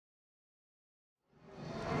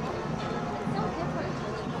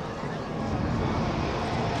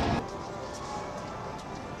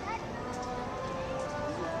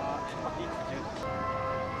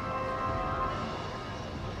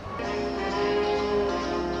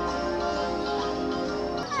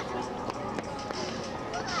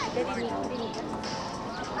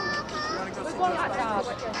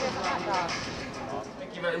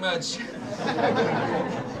you very much. Guess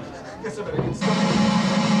I better get started.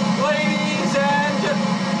 Ladies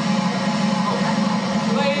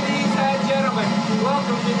and gentlemen,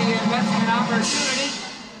 welcome to the investment opportunity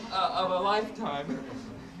of a lifetime.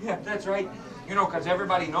 Yeah, that's right. You know, because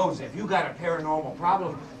everybody knows if you got a paranormal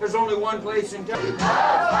problem, there's only one place in town. That's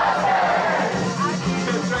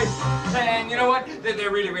right. And you know what?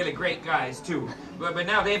 They're really, really great guys, too. But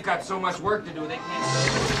now they've got so much work to do, they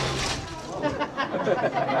can't...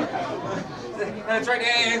 That's right,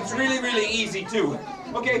 and it's really, really easy, too.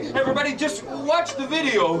 Okay, everybody, just watch the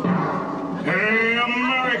video. Hey,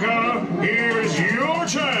 America, here's your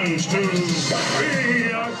chance to be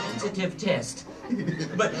a sensitive test.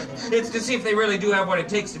 But it's to see if they really do have what it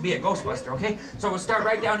takes to be a Ghostbuster, okay? So we'll start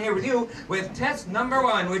right down here with you with test number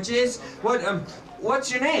 1, which is,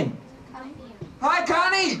 what's your name? Connie. Hi,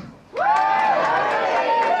 Connie!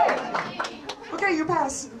 Okay, you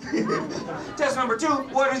pass. Test number 2,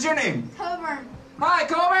 what is your name? Coburn. Hi,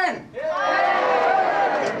 Coburn!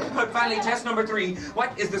 But finally, test number 3,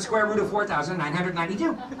 what is the square root of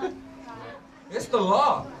 4,992? It's the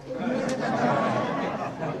law.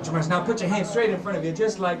 You must now put your hands straight in front of you,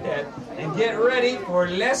 just like that, and get ready for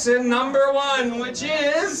lesson number 1, which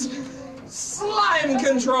is slime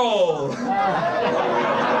control.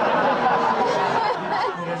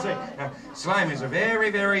 That's it. Slime is a very,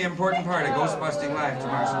 very important part of ghost-busting life,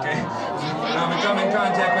 Tomas, okay? We come in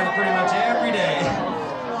contact with it pretty much every day.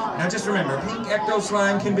 Now just remember, pink ecto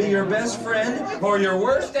slime can be your best friend or your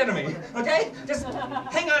worst enemy, okay? Just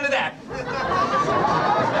hang on to that.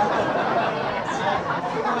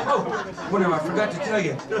 Oh, well, no, I forgot to tell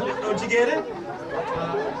you. Don't you get it?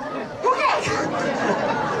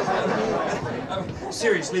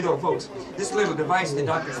 Seriously though, folks, this little device that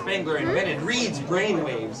Dr. Spangler invented reads brain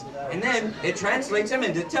waves, and then it translates them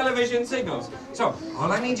into television signals. So,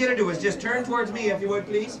 all I need you to do is just turn towards me, if you would,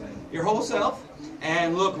 please, your whole self,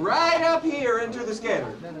 and look right up here into the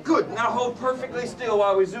scanner. Good. Now hold perfectly still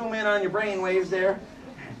while we zoom in on your brain waves there.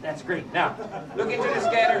 That's great. Now, look into the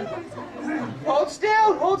scanner. Hold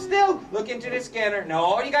still, hold still. Look into the scanner. Now,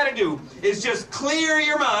 all you gotta do is just clear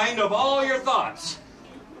your mind of all your thoughts.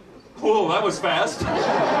 Whoa, that was fast.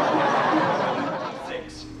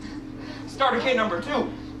 6. Starter kit number 2,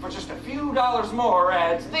 for just a few dollars more,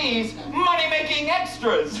 adds these money-making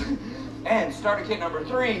extras. And starter kit number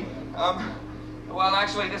 3, well,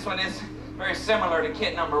 actually, this one is very similar to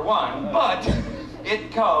kit number 1, but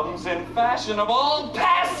it comes in fashionable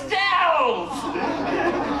pastels!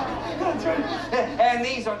 That's right. And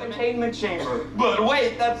these are the entertainment chamber. But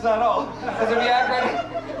wait, that's not all. Because if you act ready...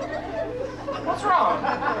 What's wrong?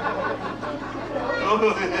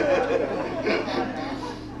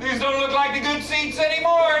 These don't look like the good seats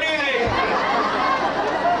anymore, do they?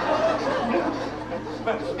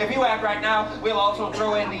 But if you act right now, we'll also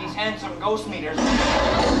throw in these handsome ghost meters. All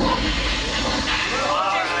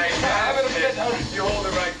right, you hold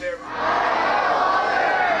it right there.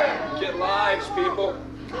 Get lives, people.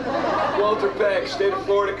 Walter Peck, State of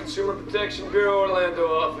Florida Consumer Protection Bureau, Orlando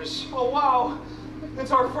office. Oh, wow.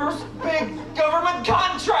 It's our first big government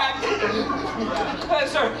contract.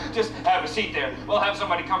 Sir, just have a seat there. We'll have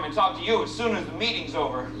somebody come and talk to you as soon as the meeting's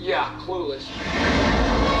over. Yeah, clueless.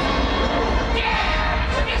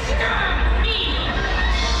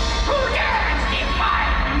 Who dares defy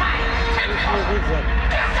my temple?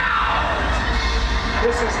 Get out!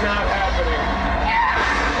 This is not happening.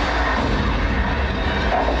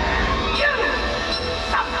 You,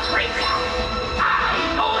 some freak! I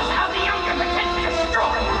knows how the younger pretend to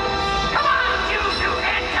destroy. Come on, you to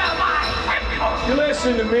enter my temple! You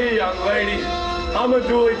listen to me, young lady. I'm a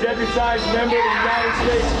duly deputized member of the United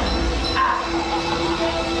States.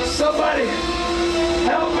 Somebody,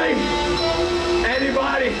 help me!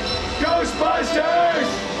 Anybody? Ghostbusters!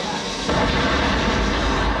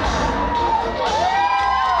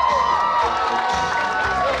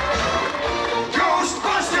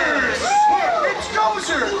 Ghostbusters! Look, it's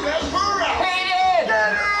Gozer! That's her out! Hate it!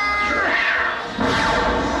 Get her!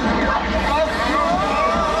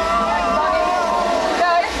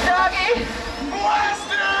 Nice doggy!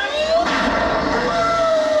 Blast it!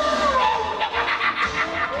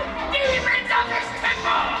 Demons of this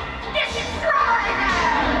temple! Destroy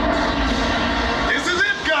them! This is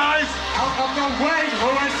it,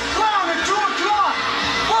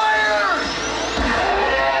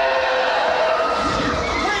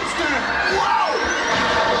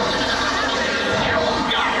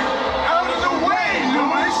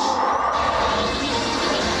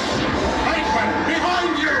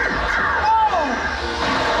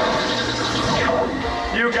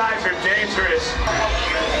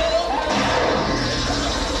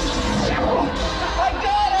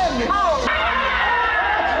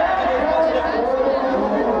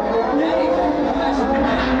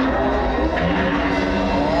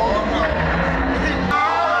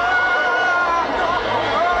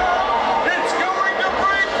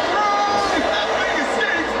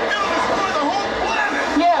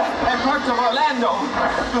 Orlando.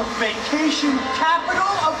 The vacation capital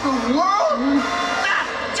of the world? That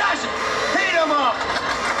does it! Heat 'em up!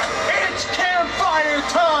 It's campfire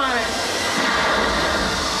time!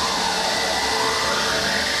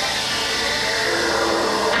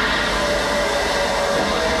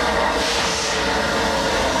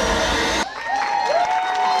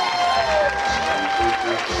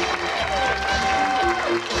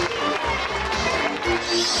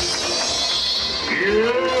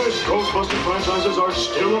 Yes, Ghostbusters franchises are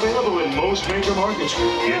still available in most major markets.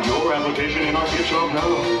 Get your application in our gift shop now.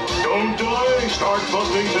 Don't delay. Start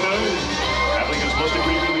busting today. Applicants must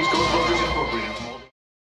agree to